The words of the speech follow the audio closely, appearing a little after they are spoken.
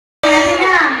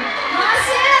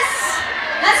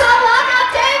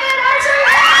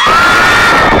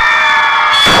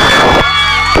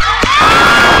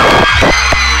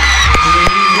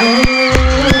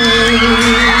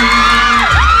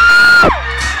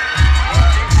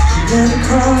never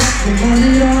cross, I want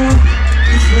it all.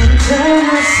 It's never tell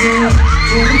myself,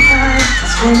 every high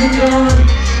is coming on.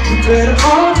 We better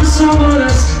off for someone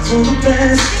else, for the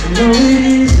best, I know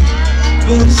it is.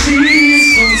 But it's serious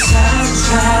from side to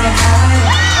side,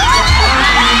 high.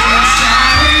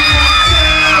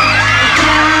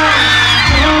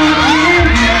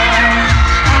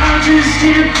 I just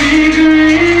can't figure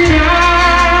it out.